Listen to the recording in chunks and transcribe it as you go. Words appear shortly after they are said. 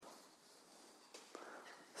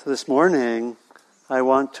So this morning, I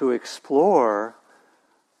want to explore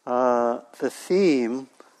the theme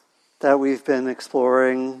that we've been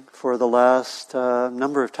exploring for the last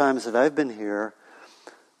number of times that I've been here,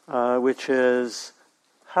 which is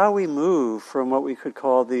how we move from what we could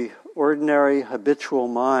call the ordinary habitual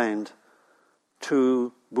mind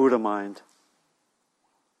to Buddha mind.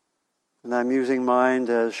 And I'm using mind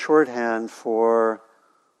as shorthand for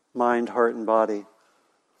mind, heart, and body.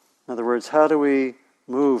 In other words, how do we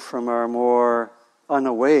move from our more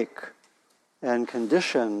unawake and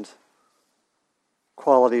conditioned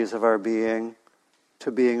qualities of our being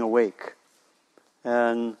to being awake?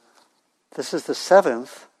 And this is the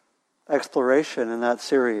 7th exploration in that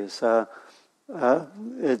series. The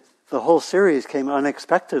whole series came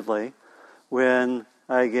unexpectedly when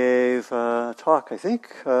I gave a talk, I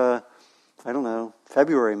think,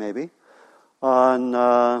 February maybe,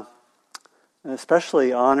 on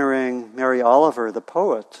especially honoring Mary Oliver, the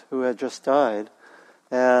poet who had just died.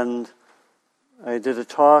 And I did a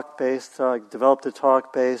talk developed a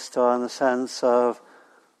talk based on the sense of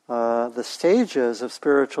the stages of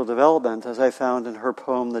spiritual development as I found in her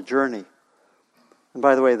poem, The Journey. And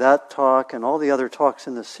by the way, that talk and all the other talks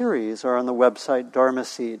in the series are on the website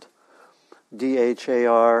Dharmaseed,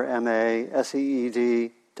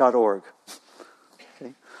 DHARMASEED.org.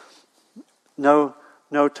 Okay.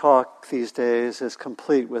 No talk these days is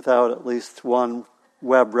complete without at least one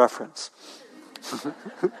web reference. And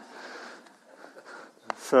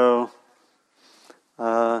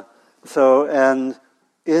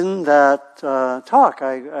in that talk,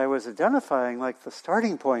 I was identifying like the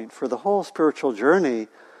starting point for the whole spiritual journey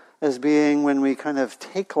as being when we kind of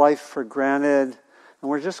take life for granted and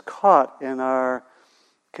we're just caught in our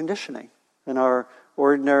conditioning, in our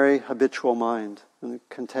ordinary habitual mind. And it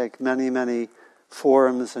can take many, many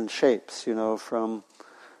forms and shapes, from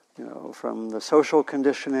the social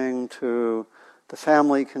conditioning to the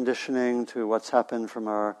family conditioning to what's happened from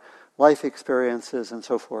our life experiences and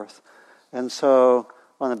so forth. And so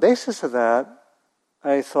on the basis of that,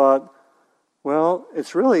 I thought, well,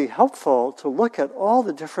 it's really helpful to look at all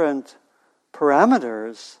the different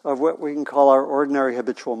parameters of what we can call our ordinary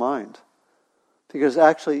habitual mind. Because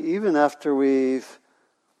actually, even after we've,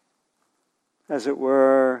 as it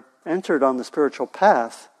were, entered on the spiritual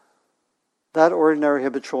path, that ordinary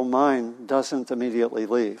habitual mind doesn't immediately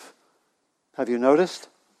leave. Have you noticed?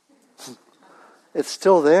 It's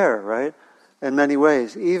still there, right? In many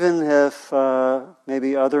ways, even if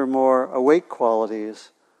maybe other more awake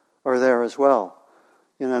qualities are there as well.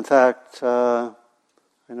 In fact, I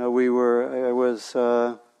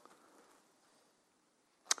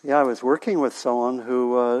was working with someone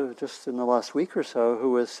who, just in the last week or so,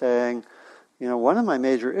 who was saying, one of my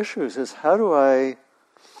major issues is how do I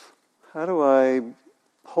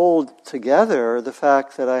hold together the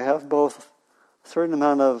fact that I have both a certain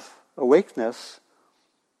amount of awakeness,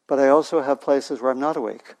 but I also have places where I'm not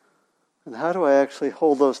awake. And how do I actually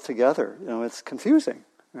hold those together? It's confusing,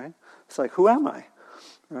 right? It's like, who am I?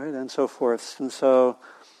 Right? And so forth. And so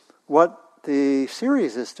what the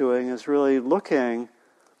series is doing is really looking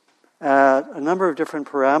at a number of different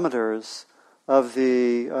parameters of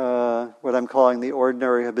the what I'm calling the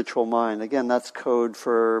ordinary habitual mind. Again, that's code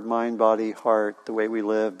for mind, body, heart, the way we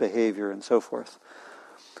live, behavior, and so forth.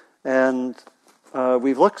 And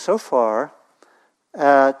we've looked so far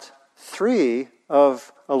at 3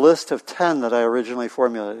 of a list of 10 that I originally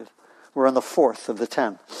formulated. We're on the 4th of the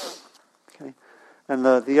 10. Okay? And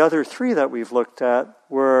the other 3 that we've looked at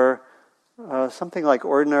were something like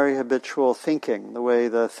ordinary habitual thinking, the way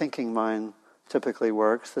the thinking mind typically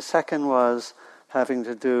works. The second was having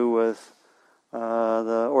to do with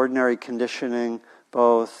the ordinary conditioning,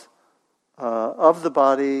 both of the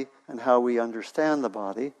body and how we understand the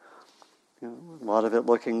body. A lot of it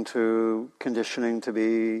looking to conditioning to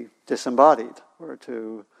be disembodied or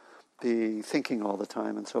to be thinking all the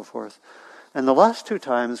time and so forth. And the last 2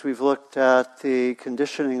 times we've looked at the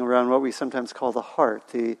conditioning around what we sometimes call the heart,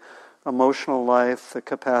 the emotional life, the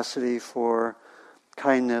capacity for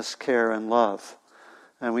kindness, care, and love.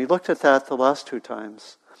 And we looked at that the last 2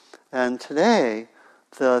 times. And today,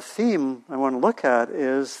 the theme I want to look at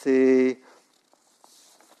is the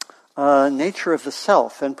nature of the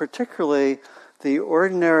self, and particularly the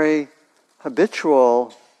ordinary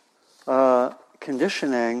habitual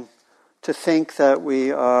conditioning to think that we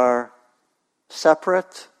are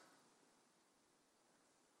separate,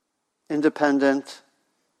 independent,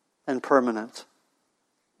 and permanent,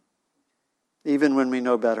 even when we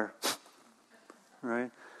know better.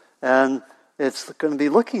 Right? And it's going to be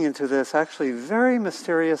looking into this actually very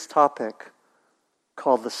mysterious topic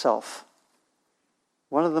called the self.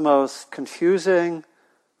 One of the most confusing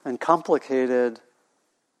and complicated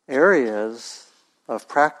areas of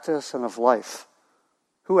practice and of life.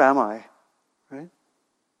 Who am I? Right?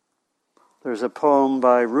 There's a poem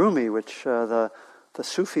by Rumi, which the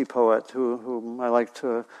Sufi poet whom I like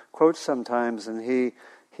to quote sometimes, and he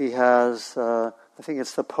has, I think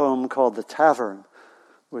it's the poem called The Tavern,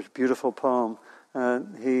 which is a beautiful poem.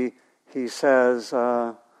 And he says,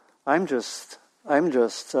 I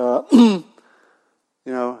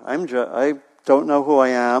don't know who I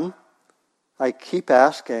am. I keep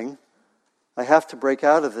asking. I have to break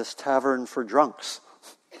out of this tavern for drunks.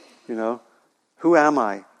 Who am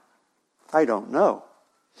I? I don't know.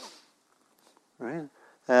 Right?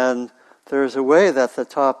 And there's a way that the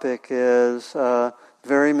topic is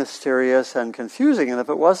very mysterious and confusing. And if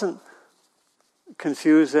it wasn't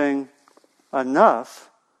confusing enough,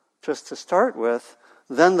 just to start with,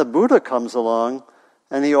 then the Buddha comes along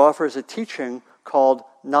and he offers a teaching called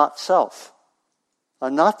not self.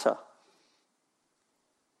 Anatta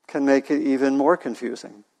can make it even more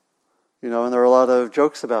confusing. And there are a lot of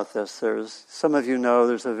jokes about this. Some of you know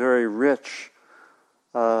there's a very rich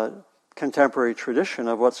contemporary tradition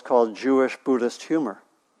of what's called Jewish Buddhist humor,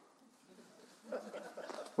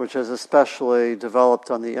 which is especially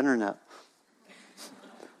developed on the internet.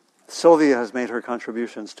 Sylvia has made her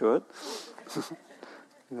contributions to it.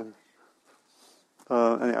 Anyway,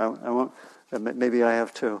 I won't. Maybe I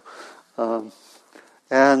have too.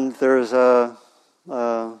 And there's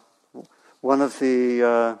one of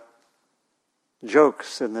the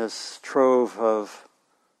jokes in this trove of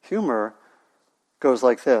humor goes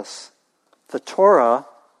like this. The Torah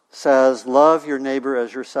says, love your neighbor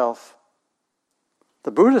as yourself.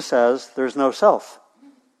 The Buddha says, there's no self.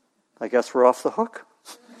 I guess we're off the hook.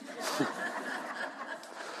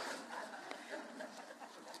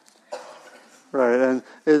 Right, and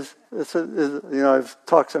I've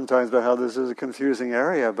talked sometimes about how this is a confusing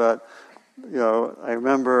area, but I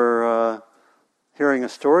remember hearing a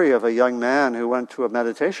story of a young man who went to a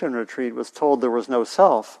meditation retreat, was told there was no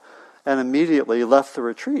self, and immediately left the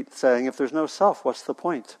retreat, saying, if there's no self, what's the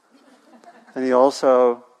point? And he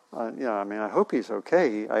also, I hope he's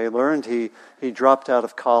okay. I learned he dropped out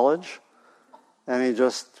of college, and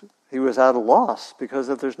he was at a loss, because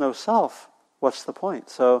if there's no self, what's the point?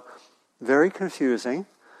 So, very confusing,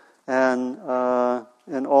 and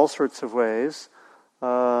in all sorts of ways.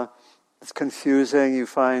 It's confusing. You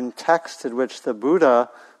find text in which the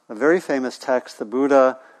Buddha, a very famous text, the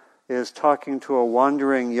Buddha is talking to a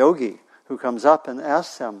wandering yogi who comes up and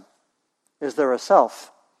asks him, is there a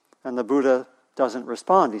self? And the Buddha doesn't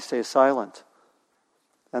respond. He stays silent.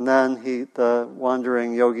 And then the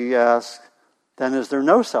wandering yogi asks, then is there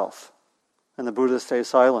no self? And the Buddha stays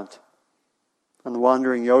silent. And the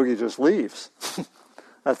wandering yogi just leaves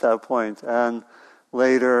at that point. And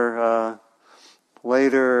later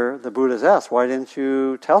the Buddha is asked, why didn't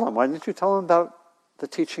you tell him? Why didn't you tell him about the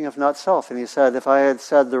teaching of not self? And he said, if I had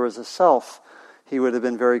said there was a self, he would have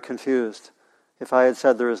been very confused. If I had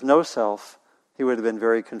said there is no self, he would have been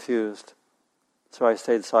very confused. So I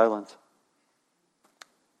stayed silent.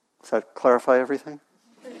 Does that clarify everything?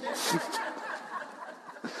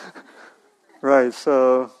 Right,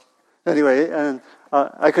 so anyway, and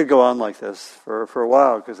I could go on like this for a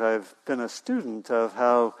while because I've been a student of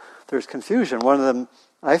how there's confusion. One of them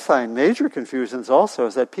I find major confusions also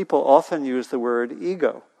is that people often use the word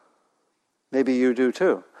ego. Maybe you do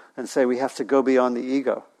too, and say we have to go beyond the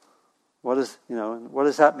ego. What does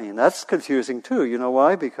that mean? That's confusing too. You know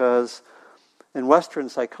why? Because in Western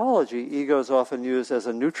psychology, ego is often used as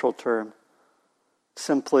a neutral term,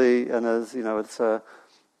 simply, and as it's a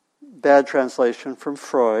bad translation from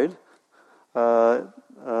Freud.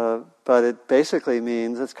 But it basically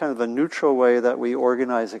means it's kind of a neutral way that we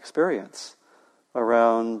organize experience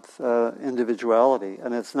around individuality,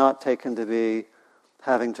 and it's not taken to be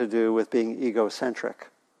having to do with being egocentric,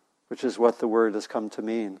 which is what the word has come to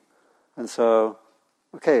mean. And so,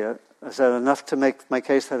 okay, is that enough to make my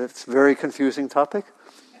case that it's a very confusing topic?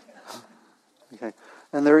 Okay,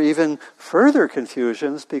 and there are even further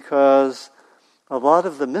confusions because a lot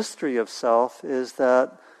of the mystery of self is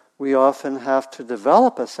that we often have to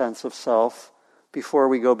develop a sense of self before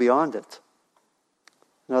we go beyond it.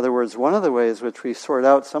 In other words, one of the ways which we sort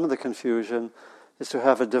out some of the confusion is to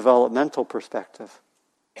have a developmental perspective.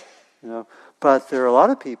 But there are a lot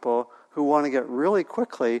of people who want to get really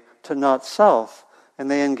quickly to not self, and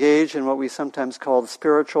they engage in what we sometimes call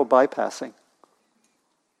spiritual bypassing,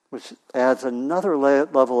 which adds another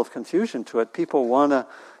level of confusion to it. People want to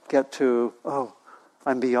get to,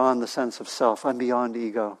 I'm beyond the sense of self, I'm beyond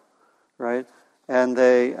ego. Right? And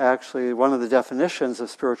they actually, one of the definitions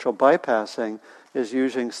of spiritual bypassing is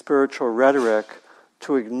using spiritual rhetoric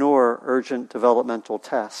to ignore urgent developmental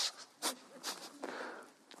tasks.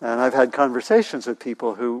 And I've had conversations with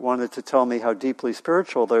people who wanted to tell me how deeply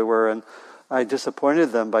spiritual they were, and I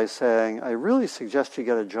disappointed them by saying, I really suggest you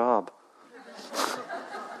get a job.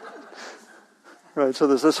 Right, so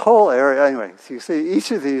there's this whole area. Anyway, so you see,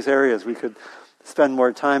 each of these areas we could spend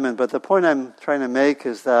more time in, but the point I'm trying to make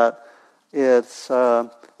is that it's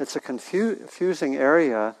a confusing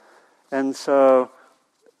area, and so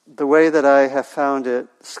the way that I have found it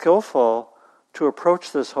skillful to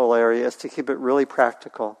approach this whole area is to keep it really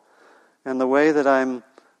practical. And the way that I'm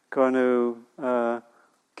going to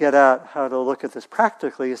get at how to look at this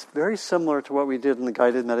practically is very similar to what we did in the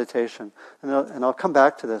guided meditation. And I'll come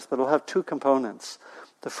back to this, but it'll have two components.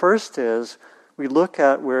 The first is we look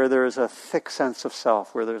at where there's a thick sense of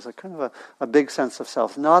self, where there's a kind of a big sense of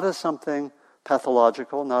self, not as something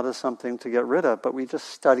pathological, not as something to get rid of, but we just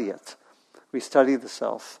study it. We study the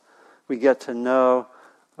self. We get to know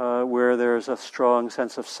where there's a strong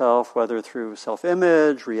sense of self, whether through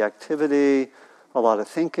self-image, reactivity, a lot of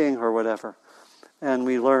thinking, or whatever. And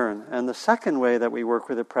we learn. And the second way that we work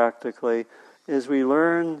with it practically is we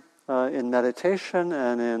learn in meditation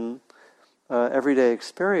and in everyday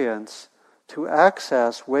experience to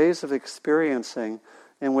access ways of experiencing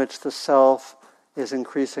in which the self is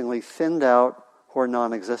increasingly thinned out or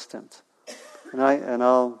non-existent. And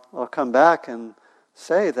I'll come back and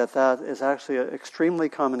say that is actually an extremely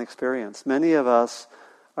common experience. Many of us,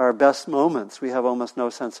 our best moments, we have almost no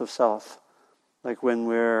sense of self. Like when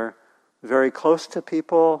we're very close to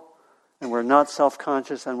people and we're not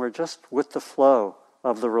self-conscious and we're just with the flow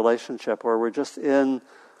of the relationship, or we're just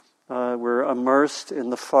we're immersed in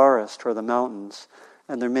the forest or the mountains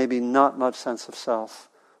and there may be not much sense of self,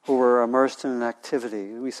 or we're immersed in an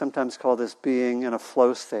activity. We sometimes call this being in a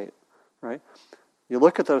flow state, right? You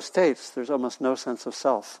look at those states, there's almost no sense of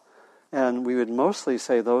self. And we would mostly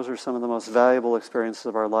say those are some of the most valuable experiences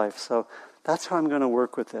of our life. So that's how I'm going to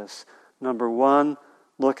work with this. Number one,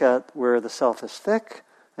 look at where the self is thick.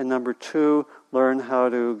 And number two, learn how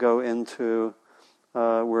to go into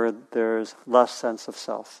where there's less sense of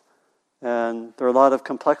self. And there are a lot of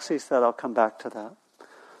complexities that I'll come back to that.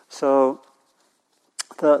 So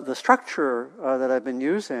the structure that I've been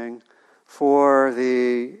using for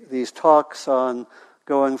these talks on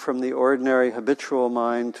going from the ordinary habitual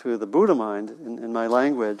mind to the Buddha mind, in my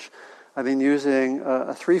language, I've been using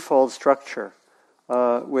a threefold structure,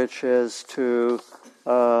 which is to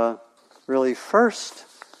really first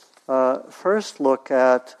look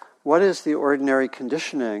at what is the ordinary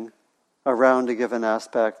conditioning around a given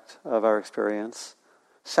aspect of our experience.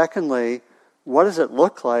 Secondly, what does it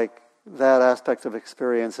look like that aspect of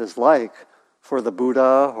experience is like for the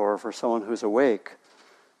Buddha or for someone who's awake?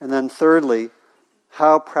 And then thirdly,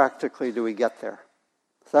 how practically do we get there?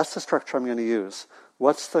 So that's the structure I'm going to use.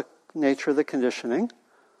 What's the nature of the conditioning?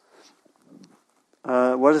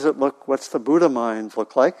 What's the Buddha mind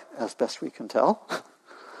look like, as best we can tell?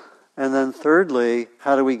 And then thirdly,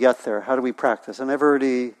 how do we get there? How do we practice? And I've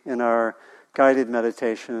already, in our guided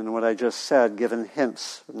meditation and what I just said, given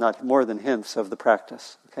hints, not more than hints, of the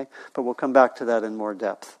practice. Okay? But we'll come back to that in more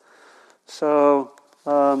depth. So,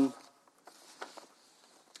 the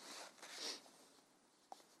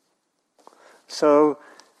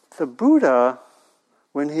Buddha,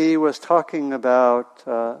 when he was talking about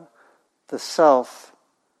the self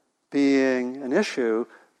being an issue,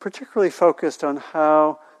 particularly focused on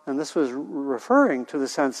how, and this was referring to the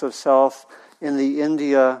sense of self in the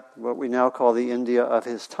India, what we now call the India of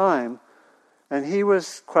his time, and he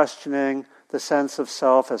was questioning the sense of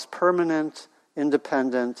self as permanent,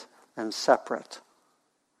 independent, and separate,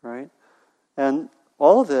 right? And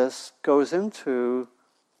all of this goes into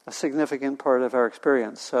a significant part of our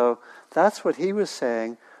experience. So that's what he was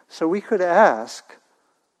saying. So we could ask,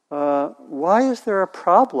 why is there a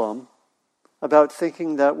problem about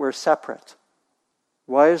thinking that we're separate?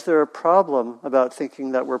 Why is there a problem about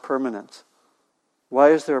thinking that we're permanent? Why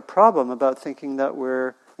is there a problem about thinking that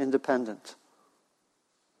we're independent?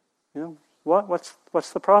 You know, what's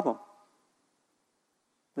the problem?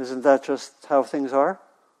 Isn't that just how things are?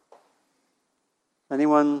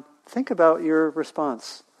 Anyone think about your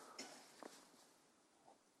response?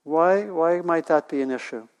 Why might that be an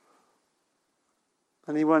issue?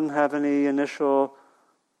 Anyone have any initial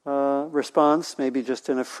response? Maybe just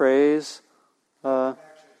in a phrase. What?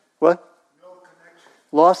 No connection.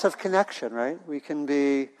 Loss of connection, right? We could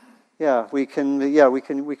use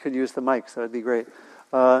the mic, so that'd be great.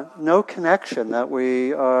 No connection, that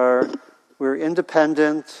we're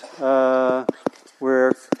independent,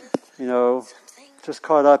 we're, just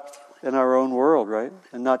caught up in our own world, right?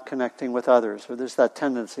 And not connecting with others, or there's that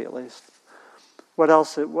tendency at least. What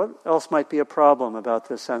else might be a problem about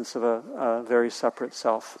this sense of a very separate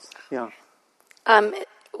self? Yeah. That's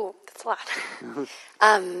a lot.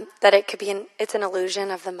 That it could be it's an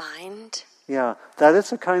illusion of the mind. Yeah, that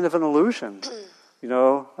it's a kind of an illusion, and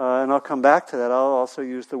I'll come back to that. I'll also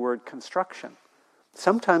use the word construction.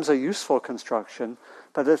 Sometimes a useful construction,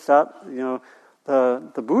 but it's not,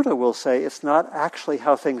 the Buddha will say it's not actually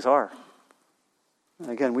how things are.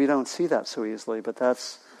 Again, we don't see that so easily, but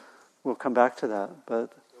we'll come back to that.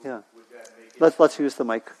 But yeah, let's use the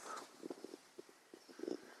mic.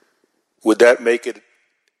 Would that make it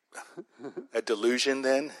a delusion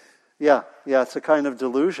then? Yeah, it's a kind of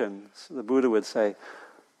delusion, the Buddha would say.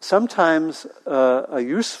 Sometimes a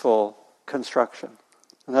useful construction,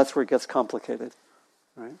 and that's where it gets complicated,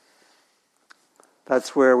 right?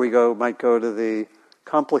 That's where we might go to the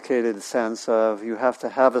complicated sense of you have to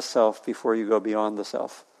have a self before you go beyond the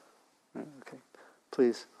self. Right? Okay,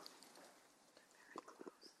 please.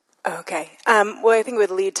 Okay. Well, I think it would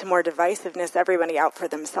lead to more divisiveness, everybody out for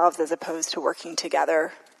themselves as opposed to working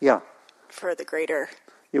together. Yeah. For the greater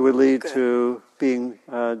it would lead good. To being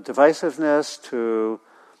divisiveness, to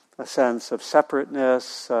a sense of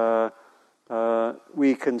separateness.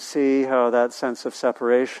 We can see how that sense of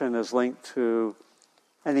separation is linked to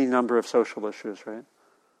any number of social issues, right?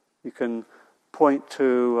 You can point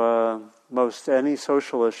to most any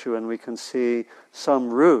social issue and we can see some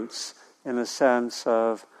roots in a sense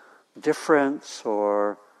of difference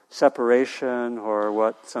or separation or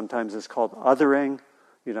what sometimes is called othering.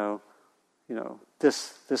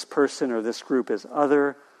 This person or this group is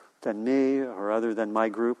other than me or other than my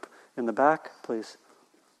group. In the back, please.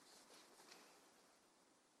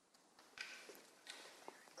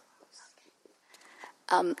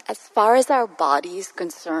 As far as our body is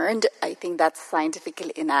concerned, I think that's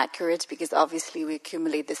scientifically inaccurate because obviously we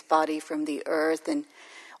accumulate this body from the earth and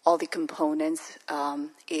all the components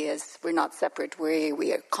we're not separate.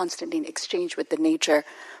 We are constantly in exchange with the nature.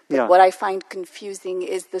 But what I find confusing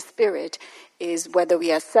is the spirit, is whether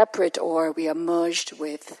we are separate or we are merged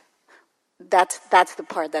with. That's the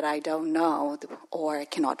part that I don't know or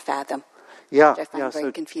cannot fathom. Yeah, which I find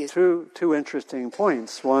very confusing. Two interesting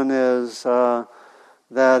points. One is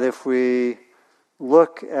that if we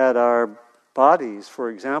look at our bodies, for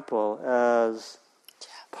example, as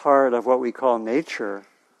part of what we call nature,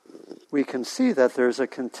 we can see that there's a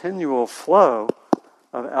continual flow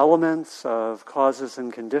of elements, of causes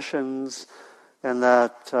and conditions, and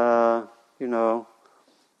that,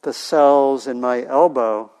 the cells in my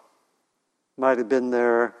elbow might have been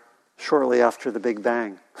there shortly after the Big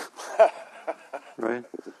Bang. Right?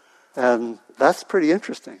 And that's pretty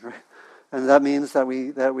interesting, right? And that means that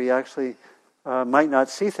we actually might not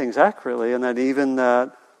see things accurately, and that even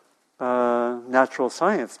that natural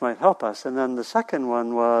science might help us. And then the second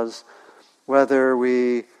one was whether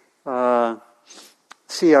we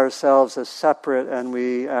see ourselves as separate and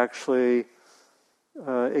we actually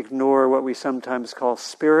ignore what we sometimes call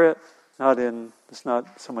spirit. It's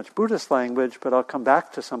not so much Buddhist language, but I'll come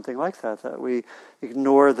back to something like that we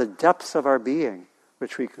ignore the depths of our being,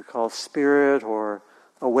 which we could call spirit or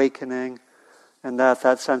awakening, and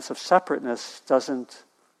that sense of separateness doesn't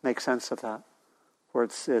make sense of that, or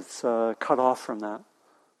it's cut off from that.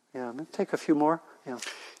 Yeah, I'm going to take a few more. Yeah.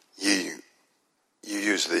 You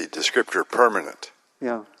use the descriptor permanent.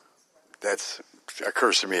 Yeah. That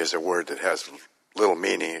occurs to me as a word that has little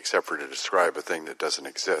meaning except for to describe a thing that doesn't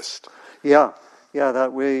exist. Yeah,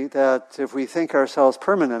 that if we think ourselves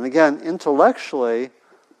permanent, again, intellectually,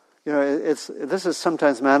 this is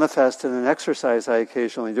sometimes manifest in an exercise I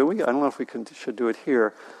occasionally do. I don't know if we should do it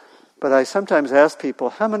here, but I sometimes ask people,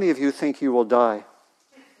 how many of you think you will die?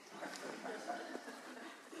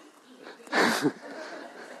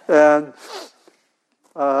 And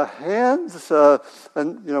hands,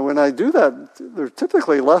 and when I do that, they're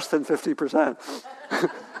typically less than 50%.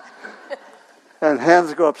 And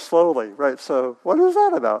hands go up slowly, right? So what is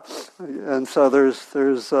that about? And so there's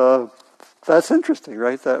that's interesting,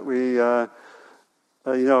 right? That we, on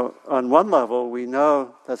one level we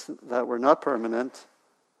know that we're not permanent,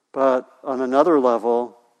 but on another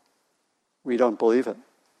level we don't believe it.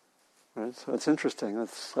 Right? So it's interesting.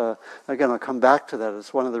 It's again, I'll come back to that.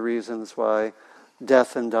 It's one of the reasons why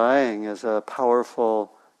death and dying is a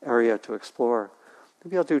powerful area to explore.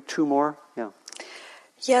 Maybe I'll do two more. Yeah.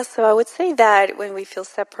 Yeah, so I would say that when we feel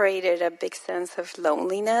separated, a big sense of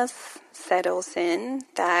loneliness settles in.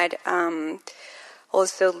 That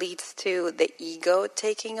also leads to the ego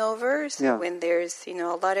taking over. So when there's, a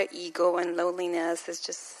lot of ego and loneliness, it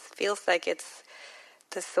just feels like it's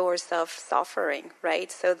the source of suffering,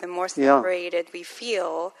 right? So the more separated we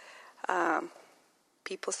feel,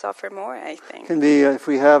 people suffer more, I think. It can be, if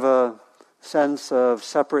we have a sense of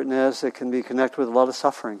separateness, it can be connected with a lot of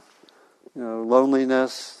suffering.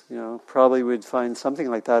 Loneliness, probably we'd find something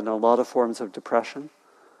like that in a lot of forms of depression,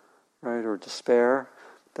 right, or despair,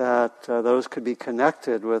 that those could be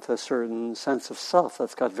connected with a certain sense of self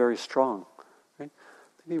that's got very strong. Right?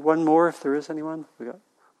 Maybe one more, if there is anyone.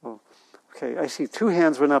 Okay, I see 2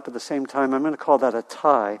 hands went up at the same time. I'm going to call that a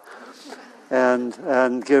tie,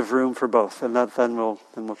 and give room for both, and then we'll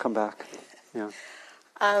come back. Yeah.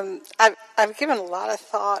 I've given a lot of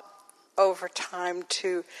thought over time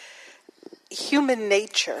to human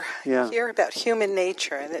nature. Yeah. Hear about human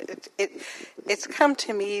nature, and it's come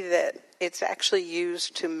to me that it's actually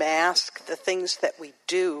used to mask the things that we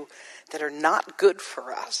do that are not good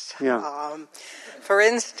for us. Yeah. For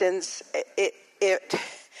instance,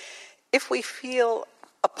 if we feel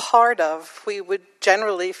a part of, we would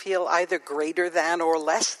generally feel either greater than or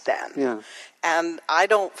less than. Yeah. And I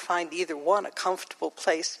don't find either one a comfortable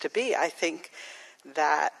place to be. I think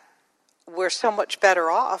that we're so much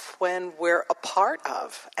better off when we're a part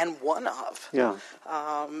of and one of. Yeah.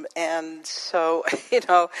 And so,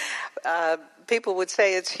 people would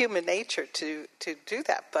say it's human nature to do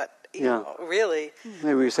that, but you know, really,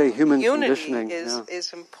 maybe we say human unity conditioning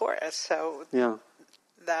is important. So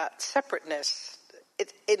that separateness,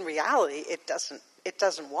 in reality, it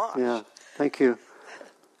doesn't wash. Yeah. Thank you.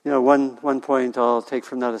 One point I'll take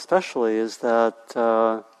from that especially is that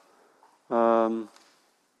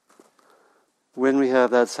when we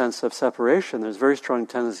have that sense of separation, there's very strong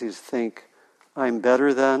tendencies to think, I'm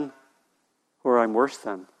better than, or I'm worse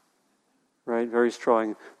than. Right? Very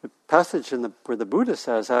strong. The passage where the Buddha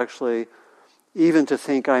says, actually, even to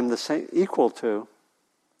think I'm the same, equal to,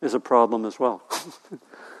 is a problem as well.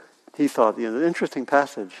 He thought, an interesting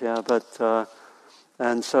passage, but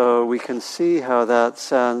and so we can see how that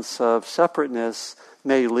sense of separateness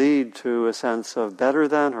may lead to a sense of better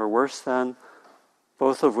than or worse than,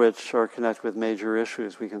 both of which are connected with major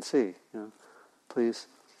issues we can see. Please.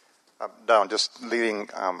 Don, just leading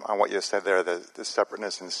on what you said there, the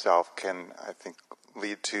separateness in self can, I think,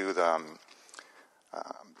 lead to the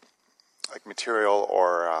like material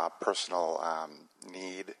or personal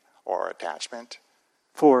need or attachment.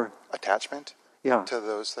 For attachment. Yeah. To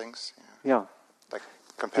those things. Yeah. Like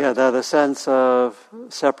competitive. Yeah, that a sense of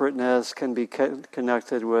separateness can be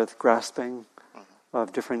connected with grasping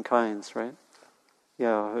of different kinds, right?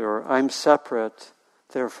 Yeah, or I'm separate,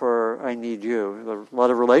 therefore I need you. A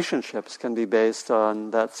lot of relationships can be based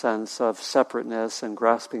on that sense of separateness and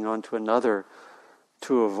grasping onto another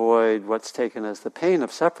to avoid what's taken as the pain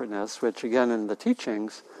of separateness, which again in the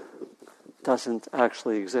teachings doesn't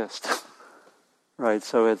actually exist. Right,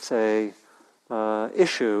 so it's a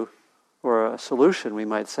issue or a solution, we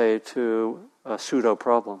might say, to a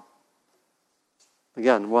pseudo-problem.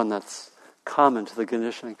 Again, one that's common to the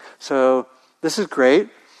conditioning. So this is great.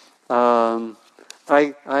 I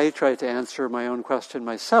tried to answer my own question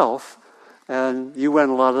myself, and you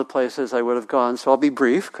went a lot of the places I would have gone, so I'll be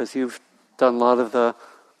brief, because you've done a lot of the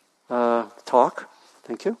talk.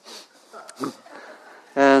 Thank you.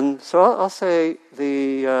 And so I'll say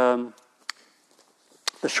the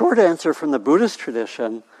short answer from the Buddhist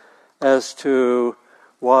tradition as to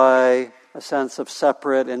why a sense of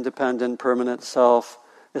separate, independent, permanent self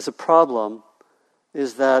is a problem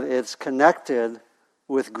is that it's connected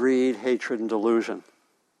with greed, hatred, and delusion.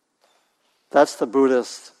 That's the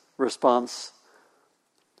Buddhist response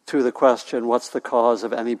to the question, what's the cause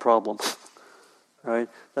of any problem? Right?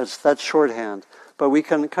 That's shorthand. But we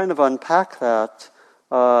can kind of unpack that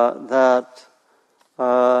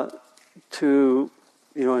to,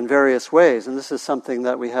 in various ways. And this is something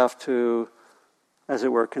that we have to, as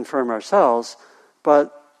it were, confirm ourselves.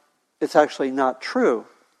 But it's actually not true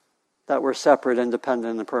that we're separate,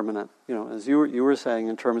 independent, and permanent. As you were saying,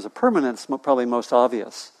 in terms of permanence, probably most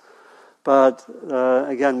obvious. But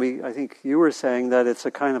again, I think you were saying that it's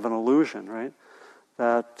a kind of an illusion, right?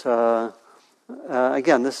 That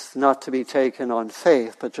again, this is not to be taken on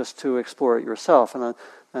faith, but just to explore it yourself.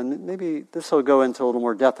 And maybe this will go into a little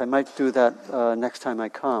more depth. I might do that next time I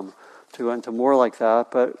come, to go into more like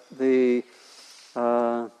that. But the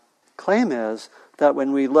claim is that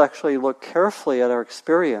when we actually look carefully at our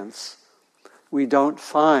experience, we don't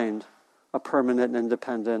find a permanent,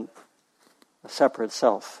 independent, separate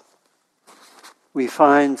self. We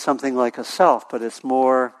find something like a self, but it's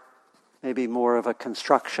maybe more of a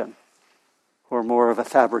construction or more of a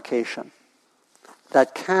fabrication.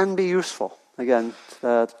 That can be useful. Again,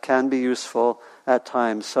 that can be useful at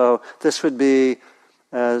times. So this would be,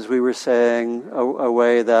 as we were saying, a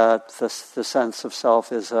way that the sense of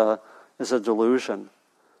self is a delusion.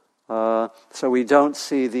 So we don't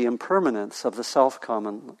see the impermanence of the self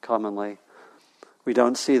commonly. We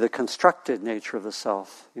don't see the constructed nature of the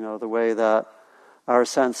self. The way that our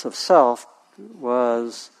sense of self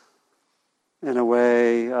was, in a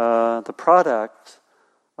way, the product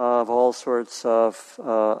of all sorts of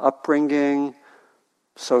upbringing,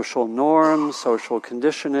 social norms, social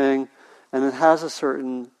conditioning, and it has a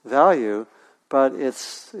certain value, but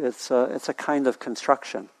it's a kind of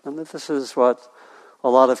construction. And this is what a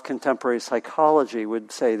lot of contemporary psychology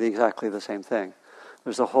would say exactly the same thing.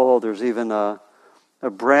 There's even a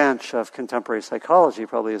branch of contemporary psychology,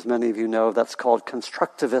 probably as many of you know, that's called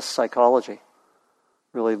constructivist psychology,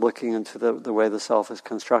 really looking into the way the self is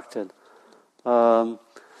constructed.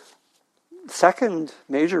 Second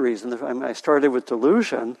major reason, I started with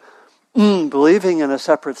delusion. Believing in a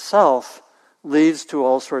separate self leads to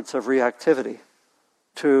all sorts of reactivity,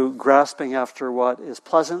 to grasping after what is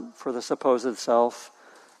pleasant for the supposed self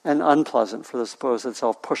and unpleasant for the supposed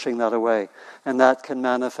self, pushing that away. And that can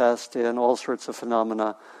manifest in all sorts of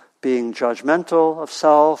phenomena, being judgmental of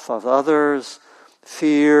self, of others,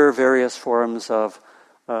 fear, various forms of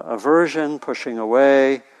aversion, pushing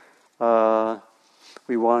away.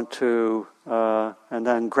 We want to, and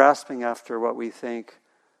then grasping after what we think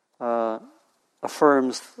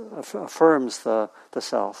affirms the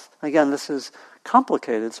self. Again, this is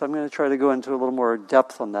complicated, so I'm going to try to go into a little more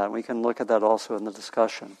depth on that. We can look at that also in the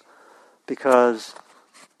discussion. Because,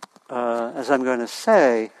 as I'm going to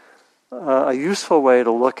say, a useful way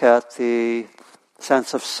to look at the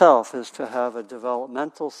sense of self is to have a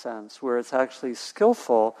developmental sense where it's actually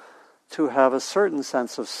skillful to have a certain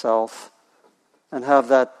sense of self and have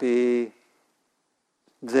that be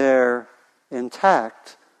there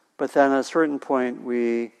intact, but then at a certain point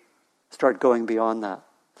we start going beyond that.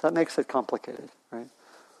 That makes it complicated, right?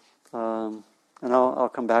 And I'll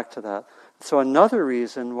come back to that. So another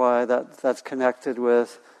reason why that's connected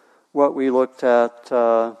with what we looked at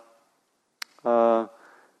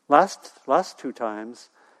last two times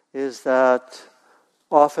is that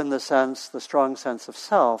often the strong sense of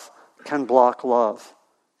self can block love,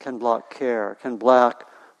 can block care, can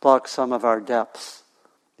block some of our depths.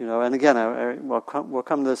 And again, we'll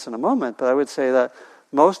come to this in a moment, but I would say that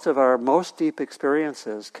most of our most deep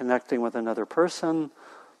experiences, connecting with another person,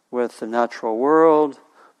 with the natural world,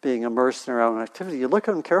 being immersed in our own activity, you look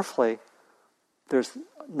at them carefully, there's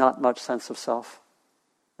not much sense of self.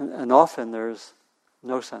 And often there's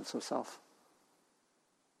no sense of self.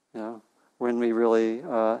 When we really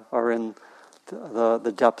are in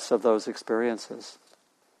the depths of those experiences.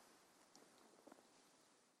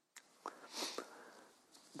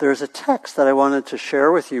 There's a text that I wanted to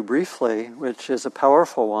share with you briefly, which is a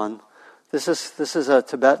powerful one. This is a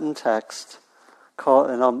Tibetan text called,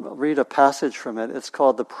 and I'll read a passage from it. It's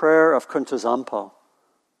called the Prayer of Kuntuzampo.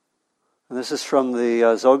 And this is from the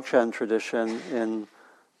Dzogchen tradition in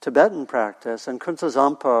Tibetan practice. And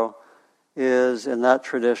Kuntuzampo is, in that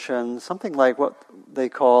tradition, something like what they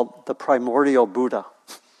call the primordial Buddha.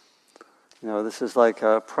 This is like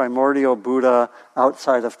a primordial Buddha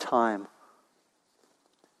outside of time.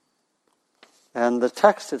 And the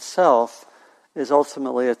text itself is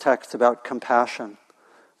ultimately a text about compassion.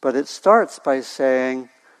 But it starts by saying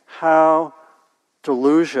how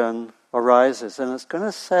delusion arises. And it's going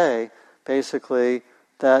to say, basically,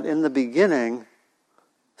 that in the beginning,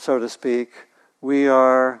 so to speak, we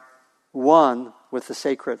are one with the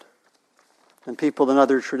sacred. And people in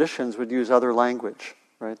other traditions would use other language,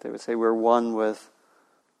 right? They would say we're one with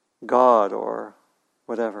God or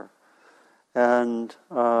whatever. And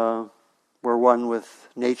we're one with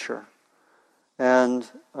nature. And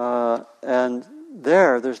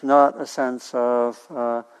there's not a sense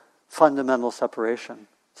of fundamental separation.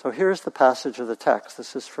 So here's the passage of the text.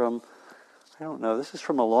 This is from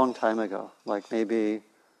a long time ago, like maybe,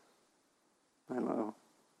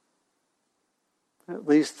 at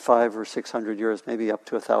least 500 or 600 years, maybe up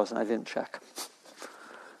to 1,000. I didn't check.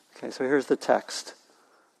 Okay, so here's the text.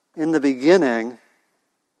 In the beginning,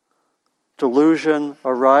 delusion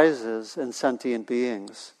arises in sentient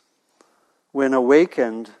beings. When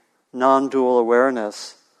awakened, non-dual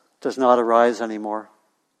awareness does not arise anymore.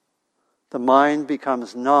 The mind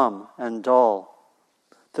becomes numb and dull.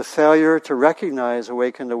 The failure to recognize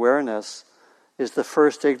awakened awareness is the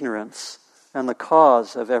first ignorance and the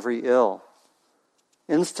cause of every ill.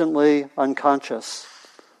 Instantly unconscious,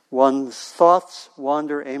 one's thoughts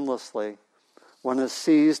wander aimlessly. One is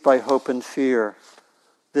seized by hope and fear.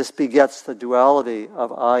 This begets the duality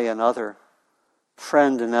of I and other,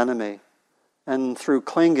 friend and enemy. And through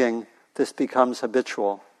clinging, this becomes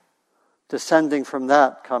habitual. Descending from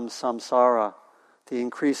that comes samsara, the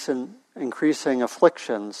increasing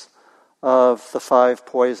afflictions of the 5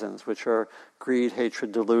 poisons, which are greed,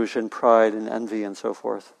 hatred, delusion, pride, and envy, and so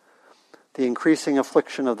forth. The increasing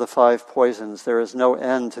affliction of the 5 poisons, there is no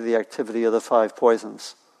end to the activity of the 5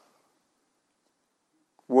 poisons.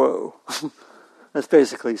 Whoa. That's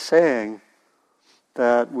basically saying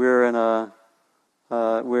that we're not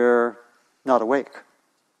awake.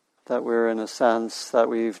 That we're in a sense that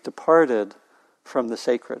we've departed from the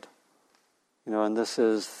sacred. And this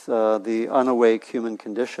is the unawake human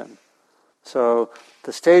condition. So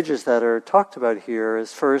the stages that are talked about here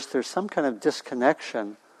is, first, there's some kind of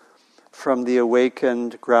disconnection from the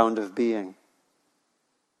awakened ground of being.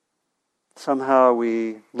 Somehow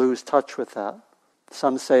we lose touch with that.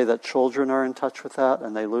 Some say that children are in touch with that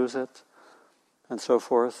and they lose it, and so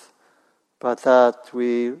forth. But that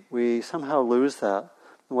we somehow lose that.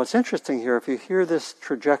 And what's interesting here, if you hear this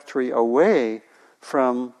trajectory away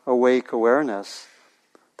from awake awareness,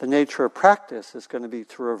 the nature of practice is going to be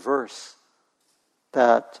to reverse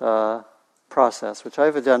that process, which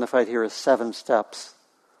I've identified here as 7 steps.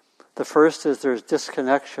 The first is there's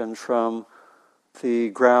disconnection from the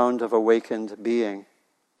ground of awakened being.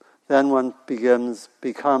 Then one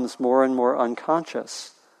becomes more and more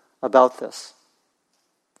unconscious about this,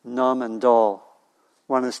 numb and dull.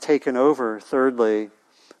 One is taken over, thirdly,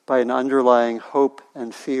 by an underlying hope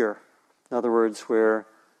and fear. In other words, we're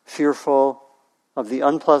fearful of the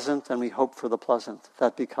unpleasant and we hope for the pleasant.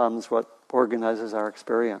 That becomes what organizes our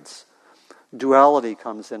experience. Duality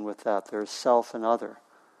comes in with that. There's self and other,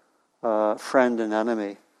 friend and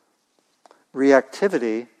enemy.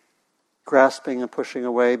 Reactivity, grasping and pushing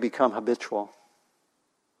away, become habitual.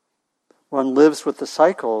 One lives with the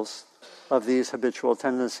cycles of these habitual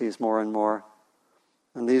tendencies more and more.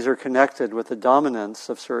 And these are connected with the dominance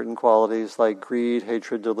of certain qualities like greed,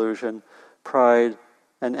 hatred, delusion, pride,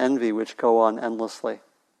 and envy, which go on endlessly.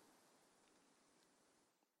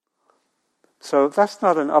 So that's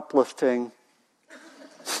not an uplifting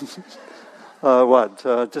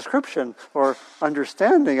description or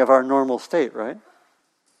understanding of our normal state, right?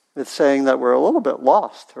 It's saying that we're a little bit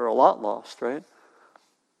lost, or a lot lost, right?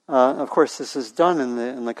 Of course, this is done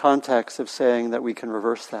in the context of saying that we can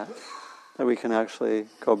reverse that we can actually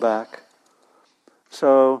go back.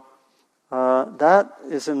 So that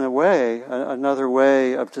is, in a way, another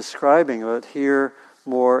way of describing it here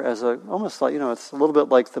more as almost like, it's a little bit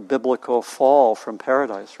like the biblical fall from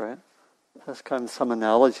paradise, right? There's kind of some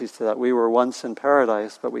analogies to that. We were once in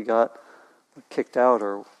paradise, but we got kicked out,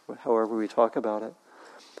 or however we talk about it.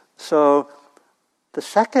 So the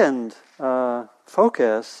second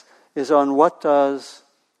focus is on what does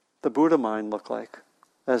the Buddha mind look like,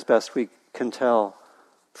 as best we can tell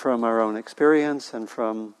from our own experience and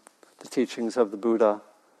from the teachings of the Buddha.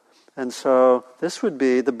 And so this would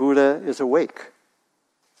be, the Buddha is awake.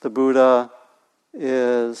 The Buddha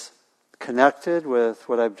is connected with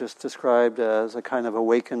what I've just described as a kind of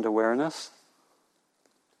awakened awareness.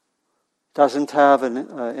 Doesn't have an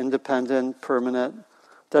independent, permanent,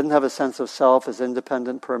 doesn't have a sense of self as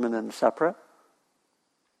independent, permanent, and separate.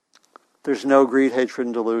 There's no greed, hatred,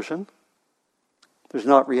 and delusion. There's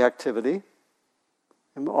not reactivity.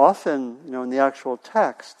 And often, in the actual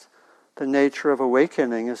text, the nature of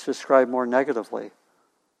awakening is described more negatively.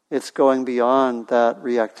 It's going beyond that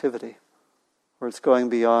reactivity, or it's going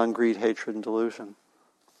beyond greed, hatred, and delusion.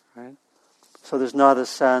 Right? So there's not a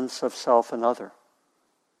sense of self and other.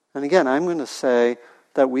 And again, I'm going to say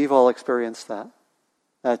that we've all experienced that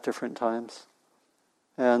at different times.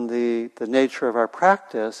 And the nature of our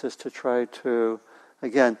practice is to try to,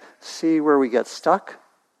 again, see where we get stuck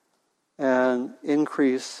and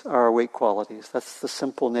increase our awake qualities. That's the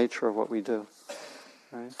simple nature of what we do.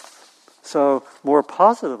 Right? So more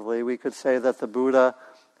positively, we could say that the Buddha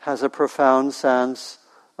has a profound sense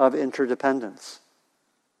of interdependence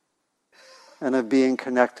and of being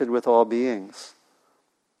connected with all beings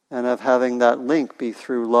and of having that link be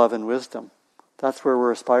through love and wisdom. That's where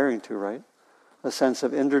we're aspiring to, right? A sense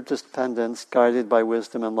of interdependence guided by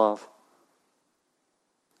wisdom and love.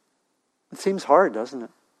 It seems hard, doesn't it?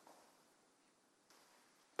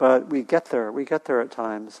 But we get there at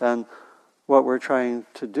times. And what we're trying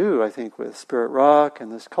to do, I think, with Spirit Rock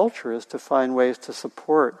and this culture is to find ways to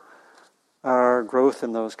support our growth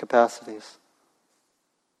in those capacities.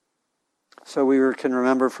 So we can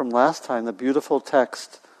remember from last time the beautiful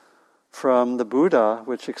text from the Buddha,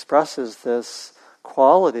 which expresses this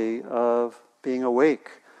quality of being awake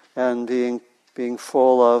and being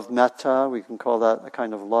full of metta. We can call that a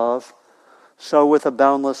kind of love. So with a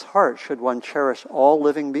boundless heart should one cherish all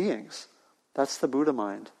living beings. That's the Buddha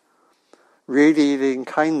mind. Radiating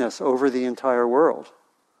kindness over the entire world.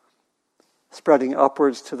 Spreading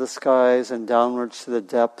upwards to the skies and downwards to the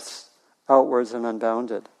depths outwards and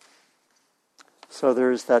unbounded. So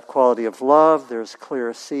there's that quality of love, there's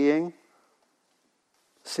clear seeing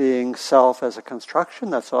self as a construction.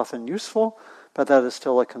 That's often useful, but that is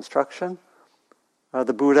still a construction.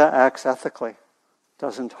 The Buddha acts ethically,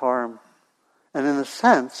 doesn't harm. And in a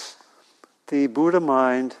sense, the Buddha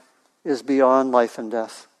mind is beyond life and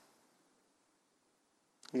death.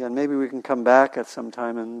 Again, maybe we can come back at some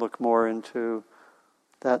time and look more into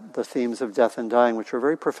the themes of death and dying, which are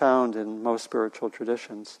very profound in most spiritual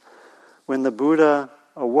traditions. When the Buddha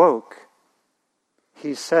awoke,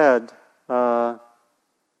 he said,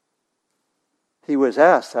 he was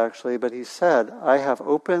asked actually, but he said, I have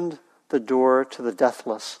opened the door to the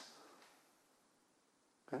deathless.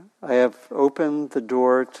 Okay? I have opened the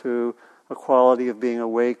door to a quality of being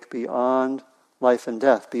awake beyond life and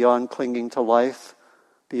death, beyond clinging to life,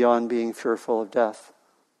 beyond being fearful of death.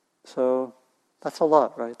 So that's a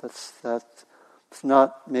lot, right? That's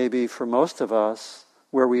not maybe for most of us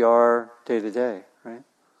where we are day to day, right?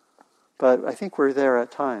 But I think we're there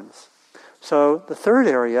at times. So the third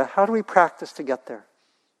area, how do we practice to get there?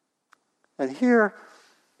 And here,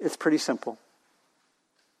 it's pretty simple,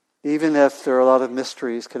 even if there are a lot of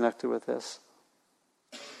mysteries connected with this.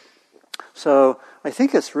 So I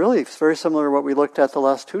think it's very similar to what we looked at the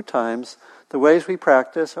last two times. The ways we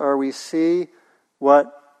practice are we see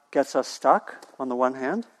what gets us stuck on the one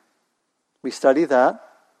hand. We study that.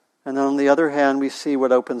 And then on the other hand, we see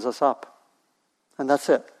what opens us up. And that's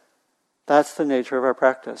it. That's the nature of our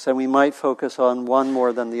practice. And we might focus on one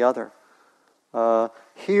more than the other.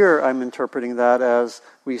 Here I'm interpreting that as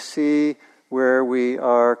we see where we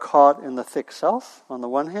are caught in the thick self on the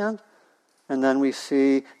one hand, and then we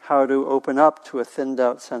see how to open up to a thinned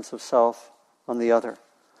out sense of self on the other.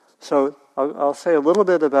 So I'll say a little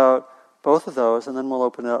bit about both of those, and then we'll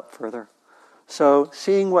open it up further. So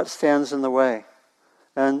seeing what stands in the way.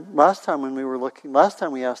 And last time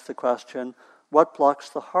we asked the question, what blocks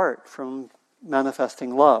the heart from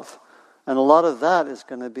manifesting love? And a lot of that is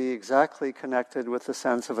going to be exactly connected with the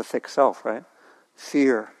sense of a thick self, right?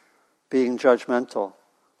 Fear, being judgmental,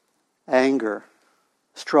 anger,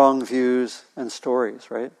 strong views and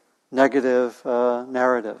stories, right? Negative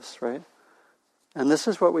narratives, right? And this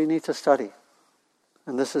is what we need to study.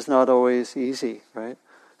 And this is not always easy, right?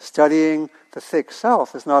 Studying the thick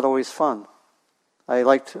self is not always fun.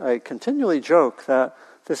 I continually joke that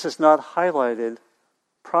this is not highlighted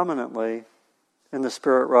prominently in the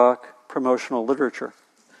Spirit Rock promotional literature.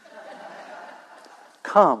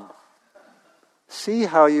 Come. See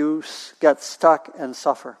how you get stuck and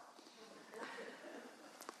suffer.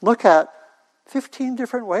 Look at 15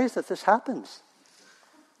 different ways that this happens.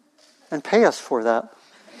 And pay us for that.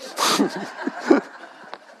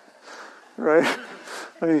 Right?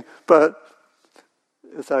 But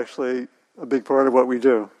it's actually a big part of what we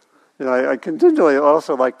do. I continually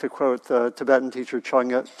also like to quote the Tibetan teacher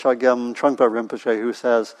Chogyam Trungpa Rinpoche, who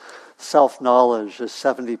says, self-knowledge is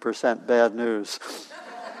 70% bad news.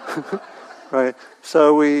 Right?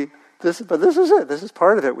 So this is it. This is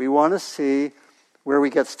part of it. We want to see where we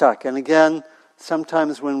get stuck. And again,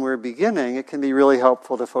 sometimes when we're beginning, it can be really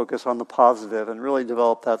helpful to focus on the positive and really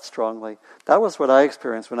develop that strongly. That was what I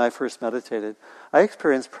experienced when I first meditated. I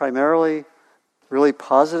experienced primarily really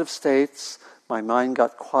positive states. My mind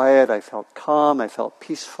got quiet, I felt calm, I felt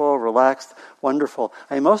peaceful, relaxed, wonderful.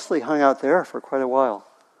 I mostly hung out there for quite a while.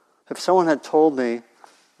 If someone had told me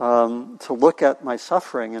to look at my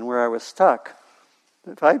suffering and where I was stuck,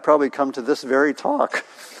 if I had probably come to this very talk,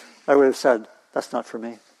 I would have said, that's not for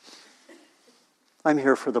me. I'm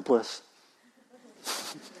here for the bliss.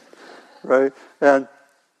 Right? And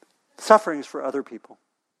suffering is for other people.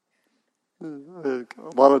 A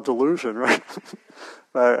lot of delusion, right?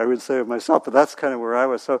 I would say of myself, but that's kind of where I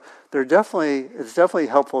was. So it's definitely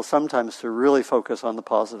helpful sometimes to really focus on the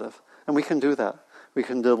positive. And we can do that. We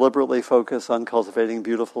can deliberately focus on cultivating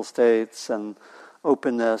beautiful states and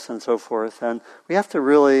openness and so forth. And we have to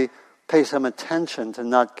really pay some attention to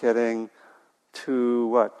not getting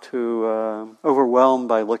too overwhelmed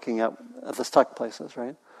by looking at the stuck places,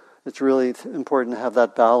 right? It's really important to have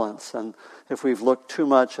that balance. And if we've looked too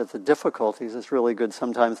much at the difficulties, it's really good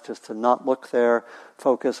sometimes just to not look there,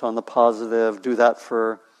 focus on the positive, do that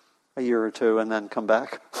for a year or two, and then come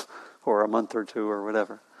back, or a month or two, or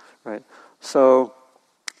whatever, right? So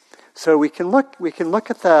we can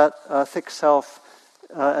look at that thick self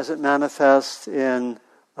as it manifests in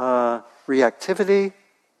reactivity,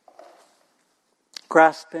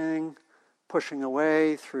 grasping, pushing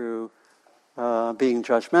away through being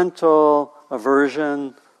judgmental,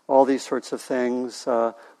 aversion, all these sorts of things.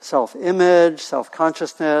 Self-image,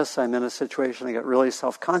 self-consciousness. I'm in a situation I get really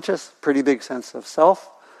self-conscious, pretty big sense of self.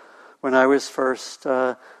 when I was first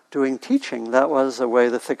doing teaching, that was a way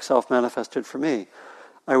the thick self manifested for me.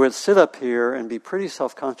 I would sit up here and be pretty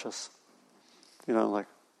self-conscious. Like,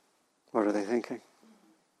 what are they thinking?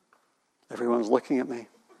 Everyone's looking at me.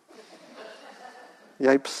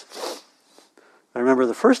 Yipes. I remember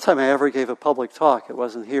the first time I ever gave a public talk, it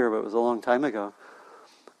wasn't here, but it was a long time ago.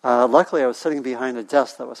 Luckily, I was sitting behind a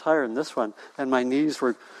desk that was higher than this one, and my knees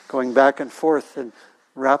were going back and forth in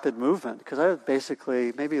rapid movement, because I was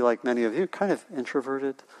basically, maybe like many of you, kind of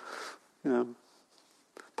introverted.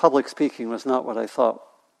 Public speaking was not what I thought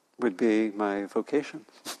would be my vocation,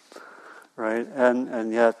 right?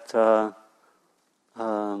 And yet,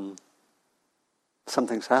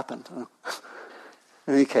 something's happened.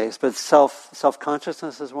 In any case, but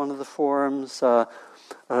self-consciousness is one of the forms. The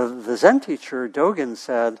Zen teacher, Dogen,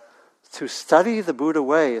 said, to study the Buddha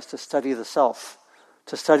way is to study the self.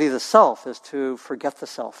 To study the self is to forget the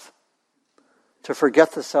self. To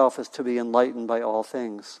forget the self is to be enlightened by all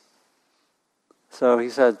things. So he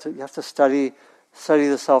said, you have to study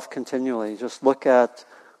the self continually. Just look at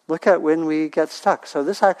when we get stuck. So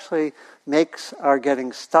this actually makes our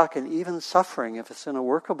getting stuck and even suffering, if it's in a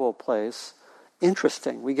workable place,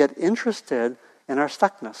 interesting. We get interested in our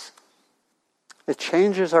stuckness. It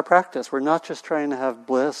changes our practice. We're not just trying to have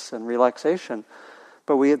bliss and relaxation,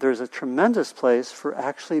 but there's a tremendous place for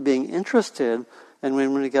actually being interested in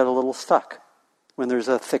when we get a little stuck, when there's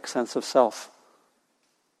a thick sense of self.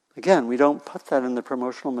 Again, we don't put that in the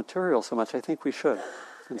promotional material so much. I think we should,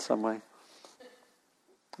 in some way.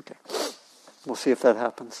 Okay. We'll see if that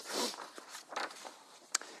happens.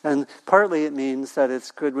 And partly it means that it's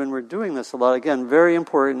good when we're doing this a lot. Again, very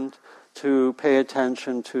important to pay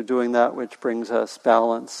attention to doing that which brings us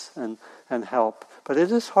balance and help. But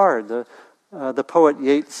it is hard. The poet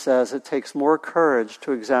Yeats says it takes more courage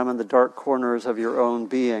to examine the dark corners of your own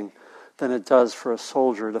being than it does for a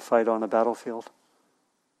soldier to fight on a battlefield.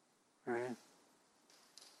 Right?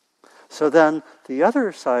 So then the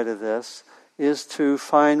other side of this is to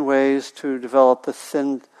find ways to develop the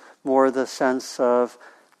sense of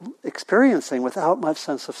experiencing without much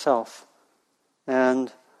sense of self.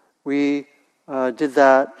 And we did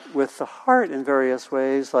that with the heart in various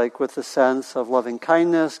ways, like with the sense of loving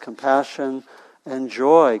kindness, compassion, and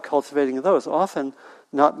joy, cultivating those. Often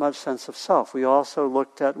not much sense of self. We also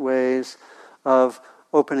looked at ways of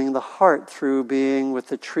opening the heart through being with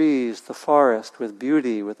the trees, the forest, with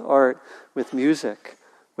beauty, with art, with music,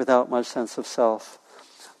 without much sense of self.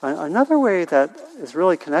 Another way that is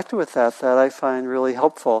really connected with that I find really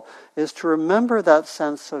helpful is to remember that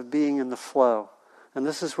sense of being in the flow. And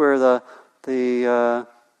this is where the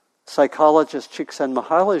psychologist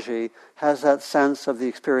Csikszentmihalyi has that sense of the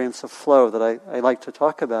experience of flow that I like to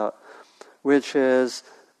talk about, which is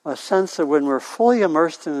a sense of when we're fully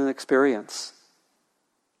immersed in an experience.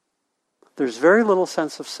 There's very little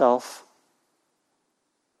sense of self.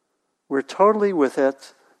 We're totally with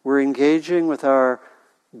it. We're engaging with our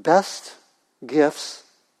best gifts,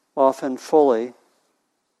 often fully.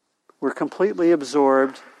 We're completely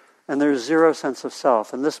absorbed, and there's zero sense of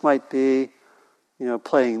self. And this might be,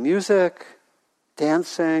 playing music,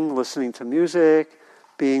 dancing, listening to music,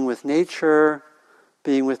 being with nature,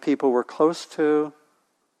 being with people we're close to.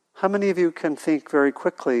 How many of you can think very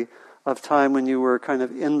quickly of time when you were kind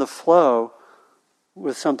of in the flow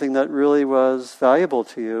with something that really was valuable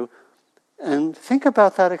to you? And think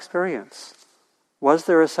about that experience. Was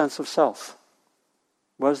there a sense of self?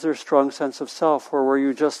 Was there a strong sense of self, or were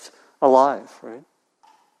you just alive, right?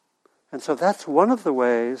 And so that's one of the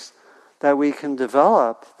ways that we can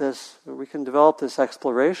develop this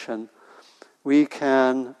exploration. We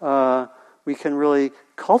can really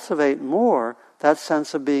cultivate more that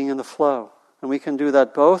sense of being in the flow. And we can do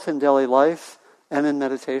that both in daily life and in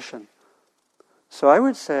meditation. So I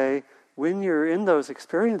would say, when you're in those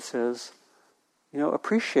experiences,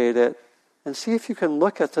 appreciate it and see if you can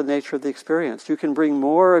look at the nature of the experience. You can bring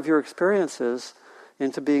more of your experiences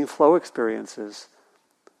into being flow experiences.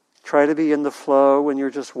 Try to be in the flow when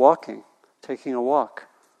you're just walking, taking a walk,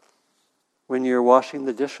 when you're washing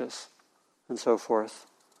the dishes, and so forth.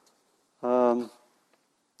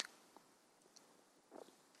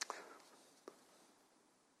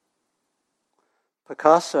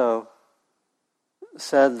 Picasso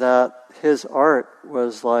said that his art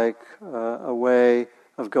was like a way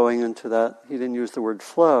of going into that. He didn't use the word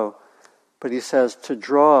flow, but he says, to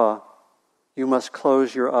draw, you must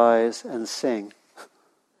close your eyes and sing.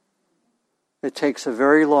 It takes a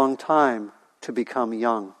very long time to become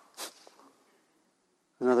young.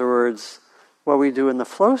 In other words, what we do in the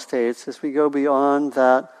flow states is we go beyond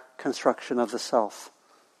that construction of the self.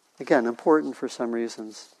 Again, important for some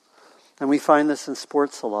reasons. And we find this in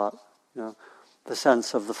sports a lot. the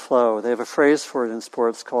sense of the flow. They have a phrase for it in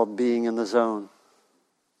sports called being in the zone.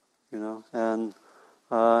 And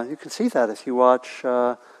you can see that if you watch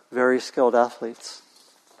very skilled athletes.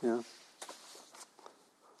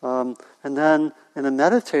 And then in a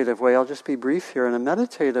meditative way, I'll just be brief here, in a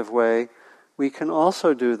meditative way, we can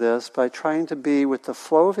also do this by trying to be with the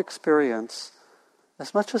flow of experience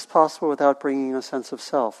as much as possible without bringing a sense of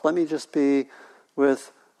self. Let me just be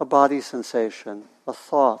with a body sensation, a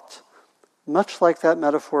thought. Much like that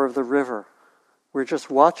metaphor of the river. We're just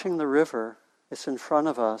watching the river. It's in front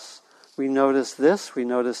of us. We notice this, we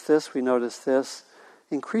notice this, we notice this.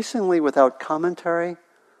 Increasingly without commentary,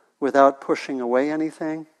 without pushing away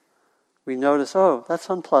anything. We notice, oh, that's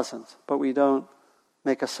unpleasant, but we don't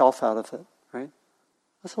make a self out of it, right?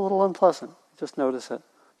 That's a little unpleasant. Just notice it,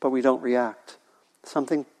 but we don't react.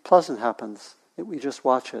 Something pleasant happens. We just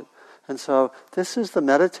watch it. And so this is the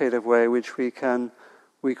meditative way which we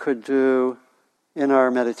could do in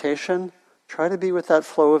our meditation. Try to be with that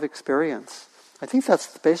flow of experience. I think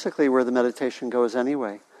that's basically where the meditation goes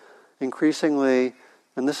anyway. Increasingly,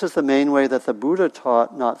 and this is the main way that the Buddha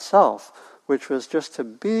taught not self, which was just to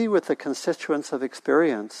be with the constituents of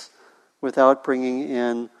experience without bringing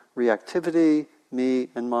in reactivity, me,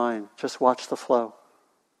 and mine. Just watch the flow.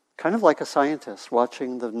 Kind of like a scientist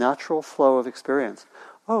watching the natural flow of experience.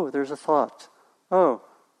 Oh, there's a thought. Oh,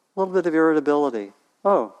 a little bit of irritability.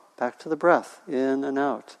 Oh, back to the breath, in and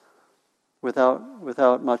out,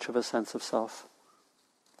 without much of a sense of self.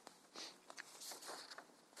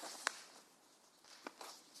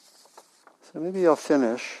 So maybe I'll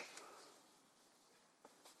finish.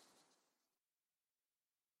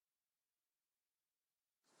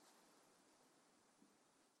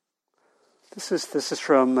 This is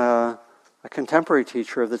from a contemporary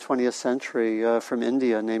teacher of the 20th century from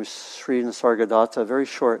India named Sri Nisargadatta, very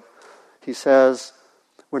short. He says,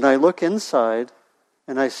 when I look inside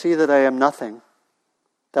and I see that I am nothing,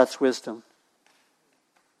 that's wisdom.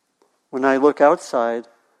 When I look outside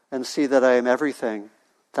and see that I am everything,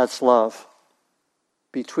 that's love.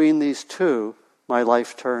 Between these two, my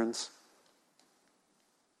life turns.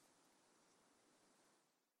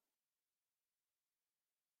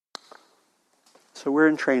 So we're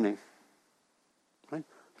in training. Right?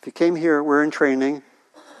 If you came here, we're in training.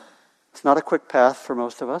 It's not a quick path for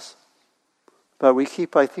most of us. But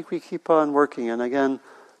I think we keep on working. And again,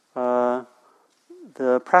 the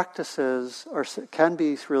practices can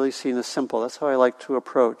be really seen as simple. That's how I like to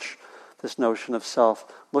approach this notion of self.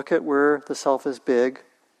 Look at where the self is big,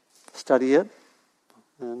 study it,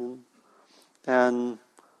 and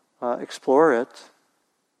explore it.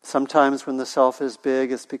 Sometimes when the self is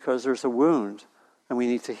big, it's because there's a wound, and we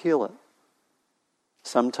need to heal it.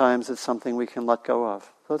 Sometimes it's something we can let go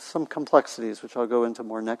of. So that's some complexities, which I'll go into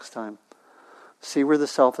more next time. See where the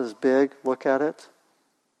self is big, look at it,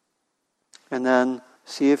 and then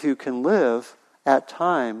see if you can live at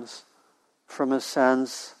times from a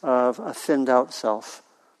sense of a thinned out self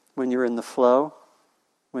when you're in the flow,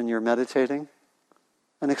 when you're meditating,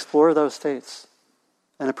 and explore those states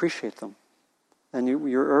and appreciate them. And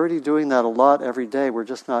you're already doing that a lot every day. We're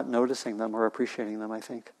just not noticing them or appreciating them, I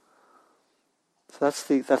think. So that's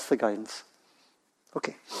the guidance.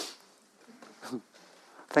 Okay.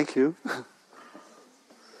 Thank you.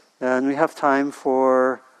 And we have time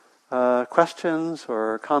for questions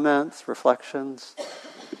or comments, reflections.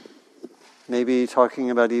 Maybe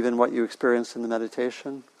talking about even what you experienced in the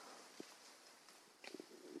meditation.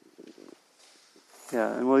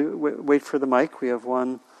 Yeah, and we'll wait for the mic. We have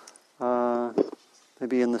one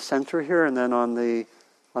maybe in the center here, and then on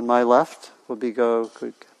my left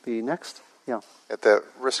could be next. Yeah. At the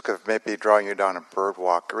risk of maybe drawing you down a bird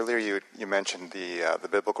walk, earlier you mentioned the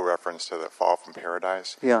biblical reference to the fall from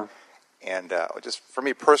paradise. Yeah. And just for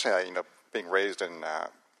me personally, being raised in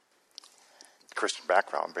Christian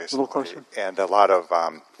background, basically, a little closer. And a lot of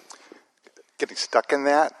getting stuck in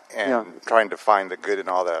that and trying to find the good in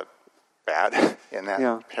all that bad in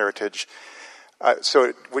that heritage.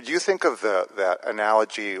 So would you think of that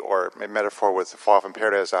analogy or metaphor with the fall from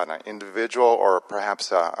paradise on an individual or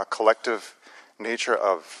perhaps a collective nature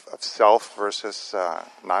of self versus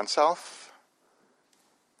non-self?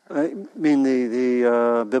 I mean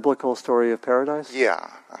the biblical story of paradise? Yeah.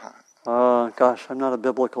 Gosh, I'm not a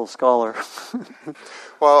biblical scholar.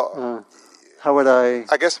 Well, how would I...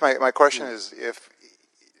 I guess my question is if,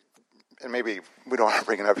 and maybe we don't want to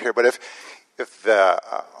bring it up here, but if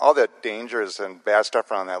all the dangers and bad stuff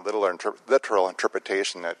around that literal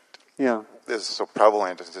interpretation that is so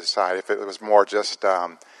prevalent in society, if it was more just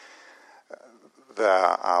the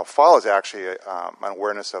the fall is actually an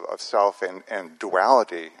awareness of self and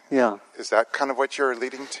duality. Yeah. Is that kind of what you're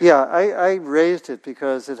leading to? Yeah, I raised it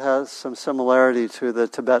because it has some similarity to the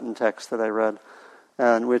Tibetan text that I read,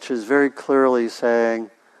 and which is very clearly saying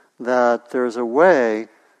that there's a way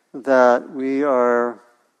that we are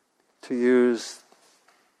to use,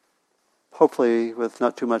 hopefully with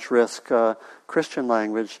not too much risk, Christian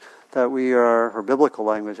language, that we are, or biblical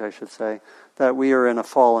language I should say, that we are in a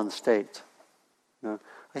fallen state.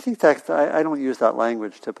 I think that I don't use that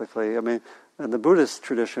language typically. I mean, in the Buddhist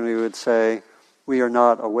tradition, we would say we are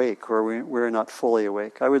not awake, or we're not fully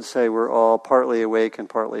awake. I would say we're all partly awake and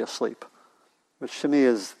partly asleep, which to me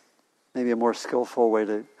is maybe a more skillful way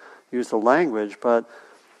to use the language. But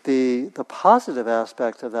the positive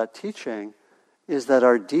aspect of that teaching is that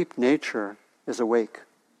our deep nature is awake.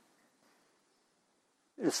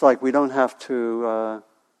 It's like we don't have to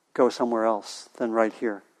go somewhere else than right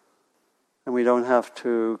here. And we don't have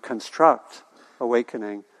to construct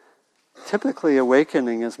awakening. Typically,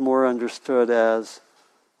 awakening is more understood as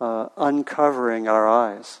uncovering our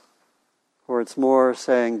eyes, or it's more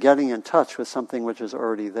saying getting in touch with something which is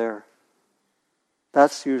already there.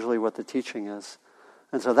 That's usually what the teaching is.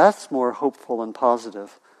 And so that's more hopeful and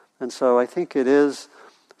positive. And so I think it is,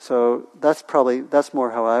 so that's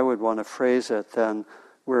more how I would want to phrase it than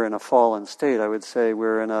we're in a fallen state. I would say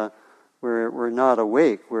we're not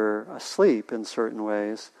awake, we're asleep in certain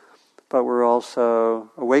ways, but we're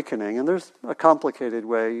also awakening. And there's a complicated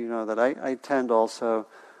way, that I tend also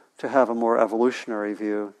to have a more evolutionary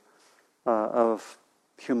view of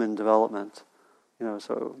human development.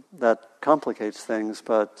 So that complicates things,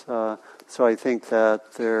 but so I think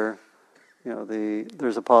that there's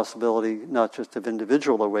a possibility not just of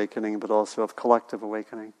individual awakening, but also of collective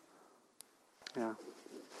awakening. Yeah.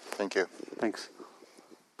 Thank you. Thanks.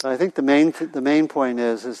 I think the main point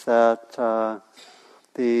is that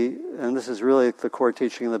and this is really the core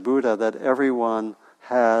teaching of the Buddha, that everyone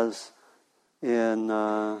has in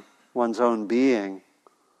one's own being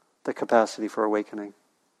the capacity for awakening.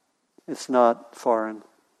 It's not foreign.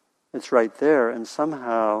 It's right there, and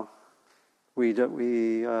somehow we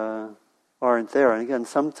aren't there. And again,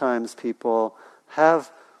 sometimes people come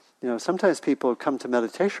to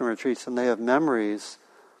meditation retreats and they have memories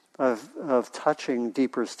of touching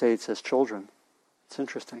deeper states as children. It's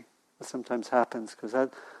interesting. It sometimes happens because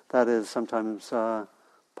that is sometimes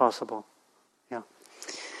possible. Yeah.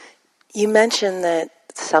 You mentioned that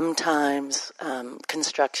sometimes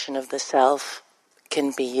construction of the self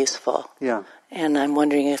can be useful. Yeah. And I'm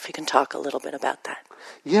wondering if you can talk a little bit about that.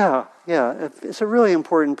 Yeah. It's a really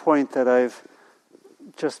important point that I've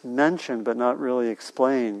just mentioned but not really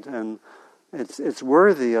explained, and it's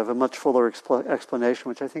worthy of a much fuller explanation,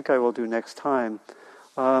 which I think I will do next time.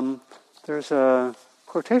 There's a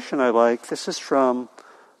quotation I like. This is from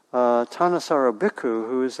Thanissaro Bhikkhu,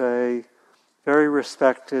 who is a very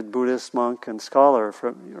respected Buddhist monk and scholar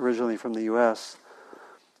originally from the U.S.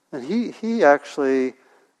 And he actually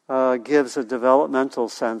gives a developmental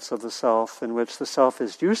sense of the self in which the self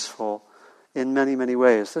is useful in many, many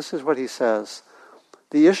ways. This is what he says.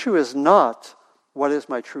 The issue is not what is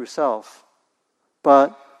my true self,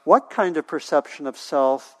 but what kind of perception of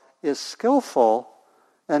self is skillful,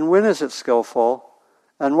 and when is it skillful,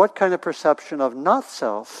 and what kind of perception of not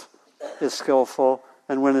self is skillful,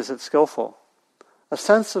 and when is it skillful. A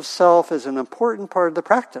sense of self is an important part of the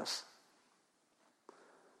practice,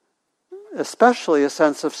 especially a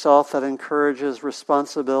sense of self that encourages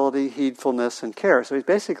responsibility, heedfulness, and care. So he's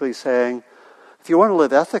basically saying, if you want to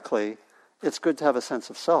live ethically, it's good to have a sense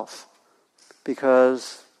of self,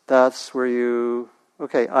 because that's where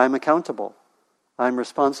I'm accountable, I'm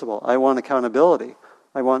responsible, I want accountability,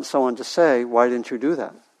 I want someone to say, why didn't you do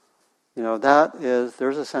that?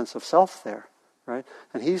 There's a sense of self there, right?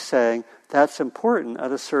 And he's saying that's important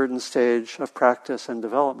at a certain stage of practice and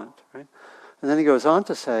development, right? And then he goes on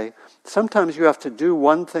to say, sometimes you have to do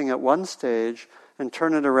one thing at one stage and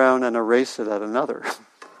turn it around and erase it at another.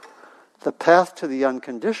 The path to the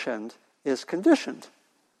unconditioned is conditioned.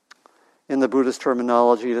 In the Buddhist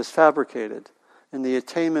terminology, it is fabricated. In the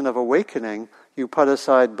attainment of awakening, you put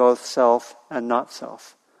aside both self and not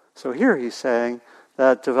self. So here he's saying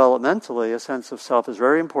that developmentally, a sense of self is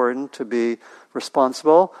very important to be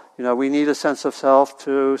responsible. We need a sense of self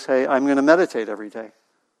to say, I'm going to meditate every day.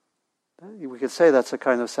 We could say that's a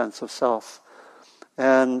kind of sense of self.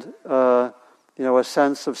 And, a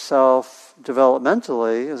sense of self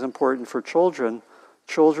developmentally is important for children.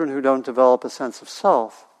 Children who don't develop a sense of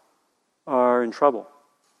self are in trouble,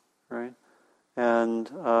 right? And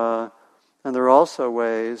there are also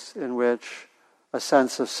ways in which a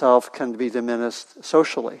sense of self can be diminished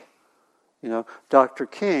socially. Dr.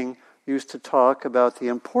 King used to talk about the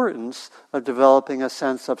importance of developing a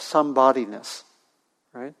sense of somebodiness,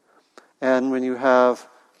 right? And when you have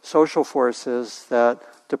social forces that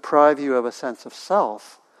deprive you of a sense of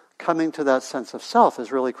self, coming to that sense of self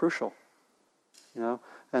is really crucial,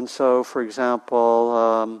 And so, for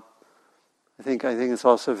example, I think it's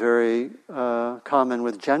also very common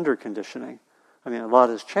with gender conditioning. I mean, a lot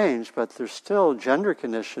has changed, but there's still gender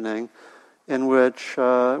conditioning in which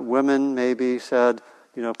women may be said,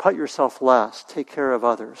 put yourself last, take care of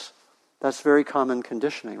others. That's very common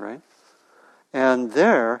conditioning, right? And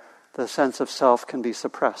there, the sense of self can be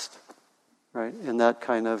suppressed, right? In that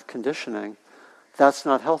kind of conditioning. That's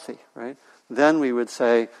not healthy, right? Then we would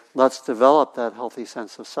say, let's develop that healthy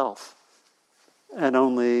sense of self. And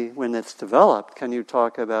only when it's developed can you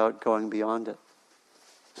talk about going beyond it.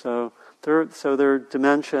 So there are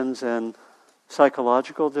dimensions in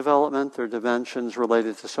psychological development, there are dimensions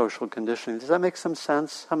related to social conditioning. Does that make some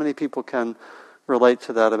sense? How many people can relate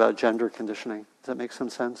to that about gender conditioning? Does that make some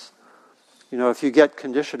sense? If you get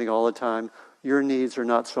conditioning all the time, your needs are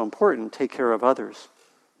not so important, take care of others,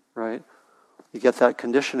 right? You get that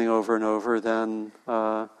conditioning over and over, then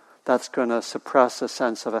that's going to suppress a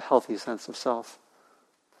sense of a healthy sense of self.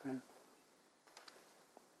 Right?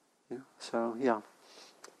 So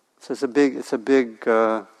it's a big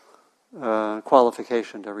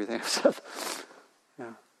qualification to everything I've said.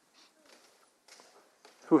 Yeah.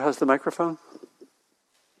 Who has the microphone?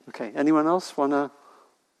 Okay. Anyone else want to?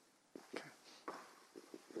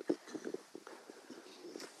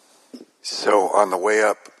 So on the way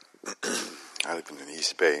up, I live in the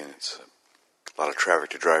East Bay, and it's a lot of traffic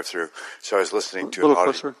to drive through. So I was listening to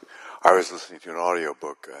I was listening to an audio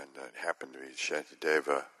book, and it happened to be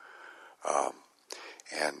Shantideva,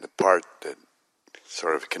 and the part that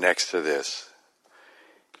sort of connects to this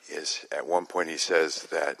is at one point he says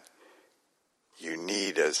that you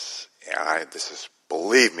need this is,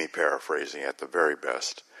 believe me, paraphrasing at the very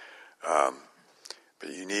best, but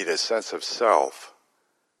you need a sense of self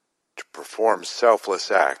to perform selfless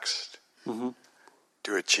acts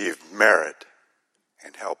to achieve merit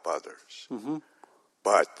and help others.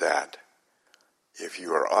 But that if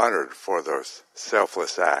you are honored for those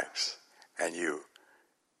selfless acts and you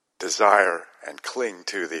desire and cling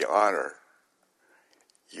to the honor,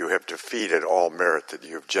 you have defeated all merit that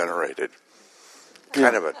you have generated.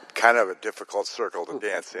 Kind of a difficult circle to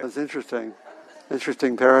dance in. That's interesting.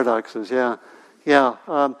 Interesting paradoxes. Yeah.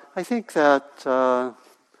 I think that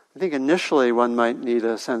initially one might need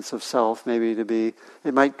a sense of self, maybe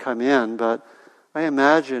it might come in, but I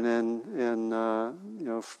imagine in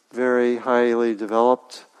very highly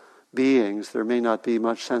developed beings there may not be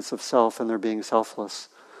much sense of self, and they're being selfless.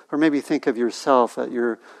 Or maybe think of yourself at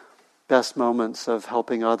your best moments of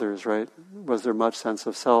helping others, right? Was there much sense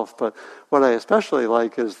of self? But what I especially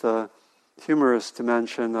like is the humorous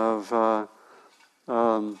dimension of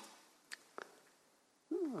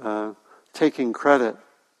taking credit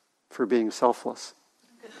for being selfless.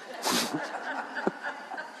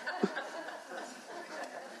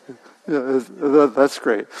 That's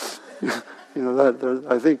great.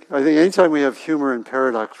 I think anytime we have humor and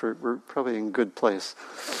paradox, we're probably in a good place.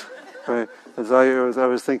 Right? As I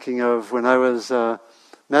was thinking of when I was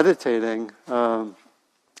meditating,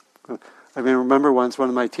 remember once one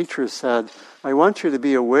of my teachers said, "I want you to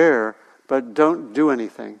be aware, but don't do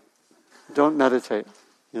anything. Don't meditate."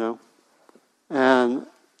 And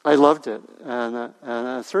I loved it. And at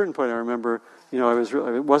a certain point, I remember,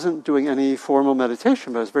 I wasn't doing any formal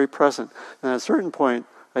meditation, but I was very present. And at a certain point,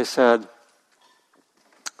 I said,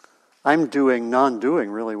 "I'm doing non-doing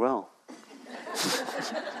really well."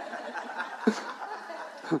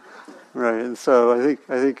 Right, and so I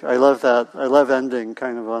think I love that. I love ending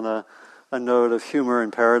kind of on a note of humor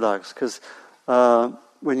and paradox, because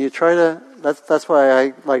when you try to, that's why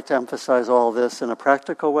I like to emphasize all this in a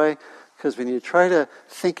practical way, because when you try to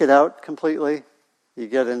think it out completely, you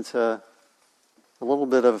get into a little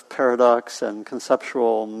bit of paradox and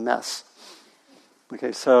conceptual mess.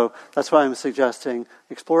 Okay, so that's why I'm suggesting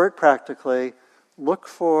explore it practically, look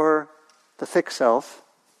for the thick self,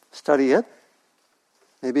 study it,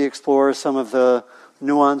 maybe explore some of the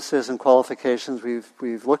nuances and qualifications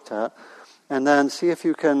we've looked at, and then see if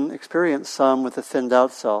you can experience some with the thinned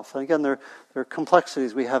out self. And again, there are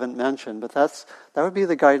complexities we haven't mentioned, but that would be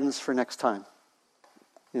the guidance for next time.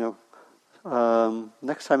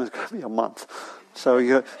 Next time is going to be a month. So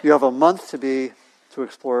you have a month to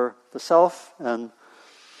explore the self, and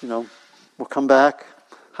we'll come back.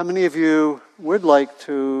 How many of you would like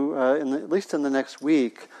to, at least in the next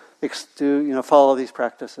week, follow these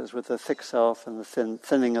practices with the thick self and the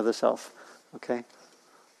thinning of the self? Okay,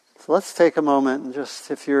 So let's take a moment and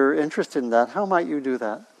just, if you're interested in that, how might you do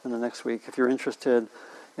that in the next week, if you're interested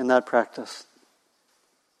in that practice?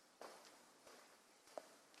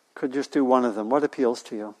 Could just do one of them. What appeals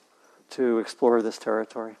to you to explore this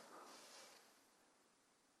territory?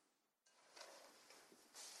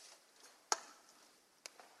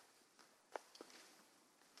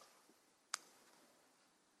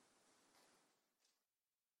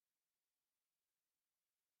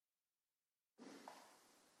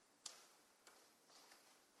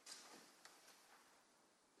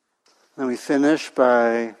 And we finish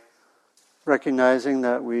by recognizing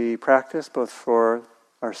that we practice both for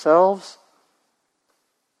ourselves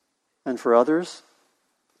and for others,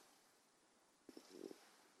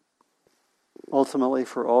 ultimately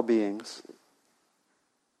for all beings,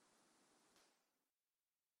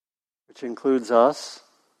 which includes us,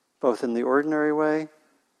 both in the ordinary way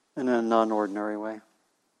and in a non-ordinary way.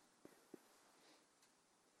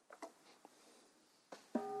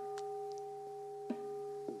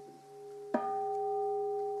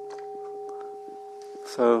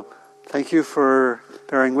 So, thank you for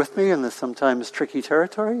bearing with me in this sometimes tricky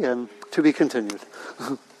territory, and to be continued.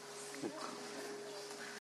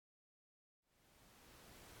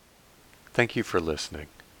 Thank you for listening.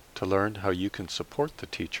 To learn how you can support the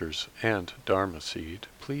teachers and Dharma Seed,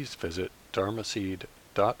 please visit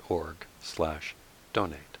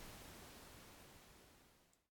dharmaseed.org/donate.